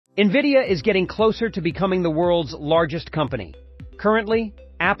Nvidia is getting closer to becoming the world's largest company. Currently,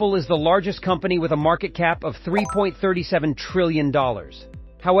 Apple is the largest company with a market cap of $3.37 trillion.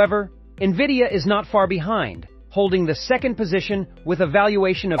 However, Nvidia is not far behind, holding the second position with a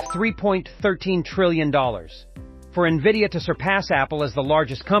valuation of $3.13 trillion. For Nvidia to surpass Apple as the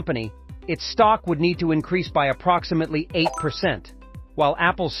largest company, its stock would need to increase by approximately 8%, while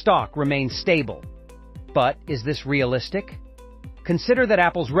Apple's stock remains stable. But is this realistic? Consider that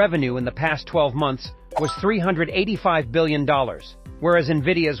Apple's revenue in the past 12 months was $385 billion, whereas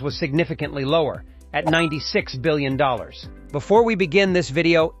Nvidia's was significantly lower, at $96 billion. Before we begin, this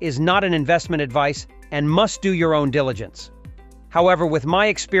video is not an investment advice and must do your own diligence. However, with my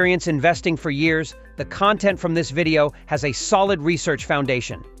experience investing for years, the content from this video has a solid research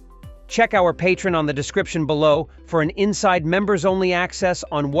foundation. Check our Patreon on the description below for an inside members-only access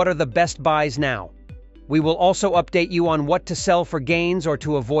on what are the best buys now. We will also update you on what to sell for gains or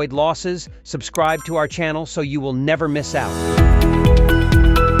to avoid losses. Subscribe to our channel so you will never miss out.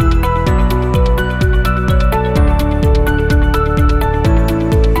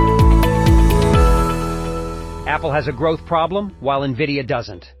 Apple has a growth problem, while Nvidia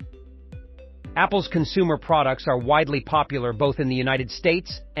doesn't. Apple's consumer products are widely popular both in the United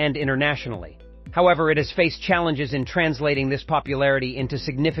States and internationally. However, it has faced challenges in translating this popularity into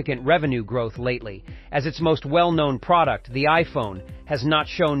significant revenue growth lately, as its most well-known product, the iPhone, has not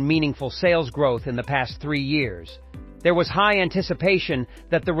shown meaningful sales growth in the past 3 years. There was high anticipation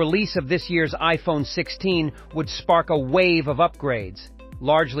that the release of this year's iPhone 16 would spark a wave of upgrades,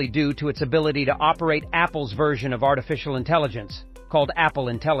 largely due to its ability to operate Apple's version of artificial intelligence, called Apple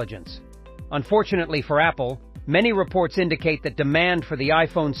Intelligence. Unfortunately for Apple, many reports indicate that demand for the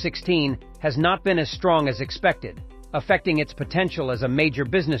iPhone 16 has not been as strong as expected, affecting its potential as a major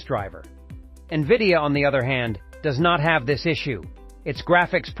business driver. Nvidia, on the other hand, does not have this issue. Its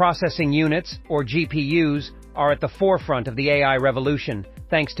graphics processing units, or GPUs, are at the forefront of the AI revolution,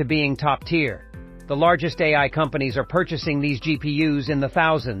 thanks to being top tier. The largest AI companies are purchasing these GPUs in the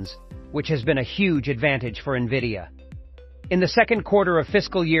thousands, which has been a huge advantage for Nvidia. In the second quarter of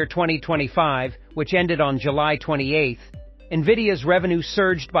fiscal year 2025, which ended on July 28th, Nvidia's revenue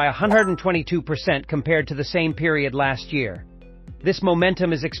surged by 122% compared to the same period last year. This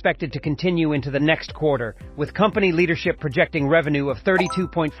momentum is expected to continue into the next quarter, with company leadership projecting revenue of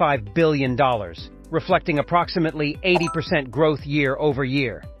 $32.5 billion, reflecting approximately 80% growth year over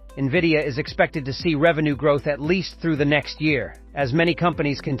year. Nvidia is expected to see revenue growth at least through the next year, as many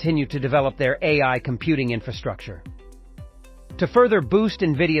companies continue to develop their AI computing infrastructure. To further boost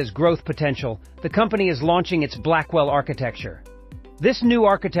Nvidia's growth potential, the company is launching its Blackwell architecture. This new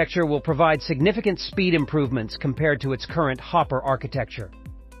architecture will provide significant speed improvements compared to its current Hopper architecture.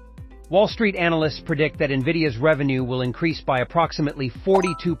 Wall Street analysts predict that Nvidia's revenue will increase by approximately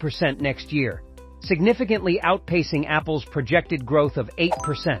 42% next year, significantly outpacing Apple's projected growth of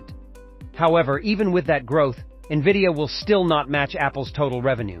 8%. However, even with that growth, Nvidia will still not match Apple's total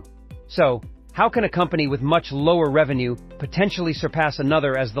revenue. So, how can a company with much lower revenue potentially surpass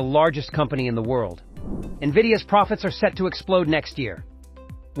another as the largest company in the world? Nvidia's profits are set to explode next year.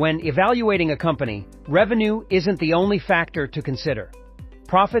 When evaluating a company, revenue isn't the only factor to consider.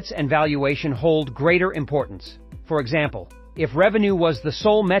 Profits and valuation hold greater importance. For example, if revenue was the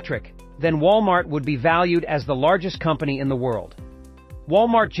sole metric, then Walmart would be valued as the largest company in the world.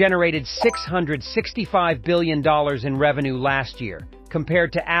 Walmart generated $665 billion in revenue last year,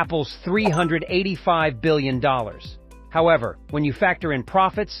 compared to Apple's $385 billion. However, when you factor in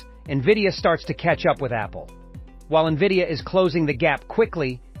profits, Nvidia starts to catch up with Apple. While Nvidia is closing the gap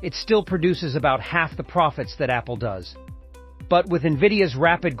quickly, it still produces about half the profits that Apple does. But with Nvidia's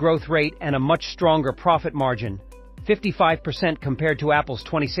rapid growth rate and a much stronger profit margin, 55% compared to Apple's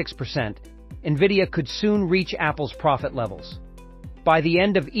 26%, Nvidia could soon reach Apple's profit levels. By the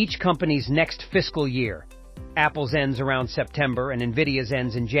end of each company's next fiscal year, Apple's ends around September and Nvidia's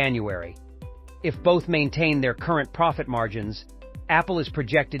ends in January. If both maintain their current profit margins, Apple is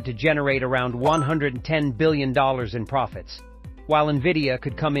projected to generate around $110 billion in profits, while Nvidia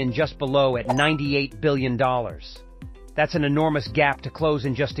could come in just below at $98 billion. That's an enormous gap to close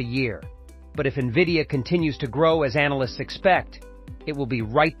in just a year. But if Nvidia continues to grow as analysts expect, it will be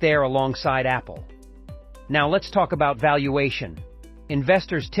right there alongside Apple. Now let's talk about valuation.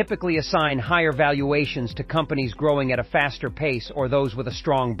 Investors typically assign higher valuations to companies growing at a faster pace or those with a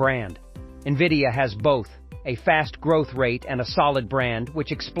strong brand. Nvidia has both, a fast growth rate and a solid brand,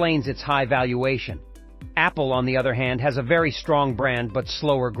 which explains its high valuation. Apple, on the other hand, has a very strong brand but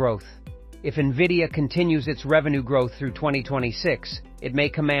slower growth. If Nvidia continues its revenue growth through 2026, it may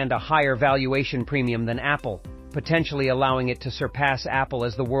command a higher valuation premium than Apple, potentially allowing it to surpass Apple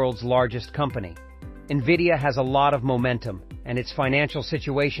as the world's largest company. Nvidia has a lot of momentum, and its financial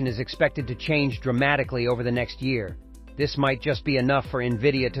situation is expected to change dramatically over the next year. This might just be enough for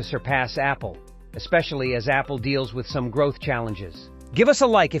Nvidia to surpass Apple, especially as Apple deals with some growth challenges. Give us a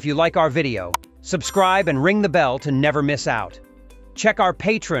like if you like our video, subscribe and ring the bell to never miss out. Check our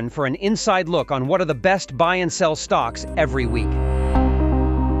Patreon for an inside look on what are the best buy and sell stocks every week.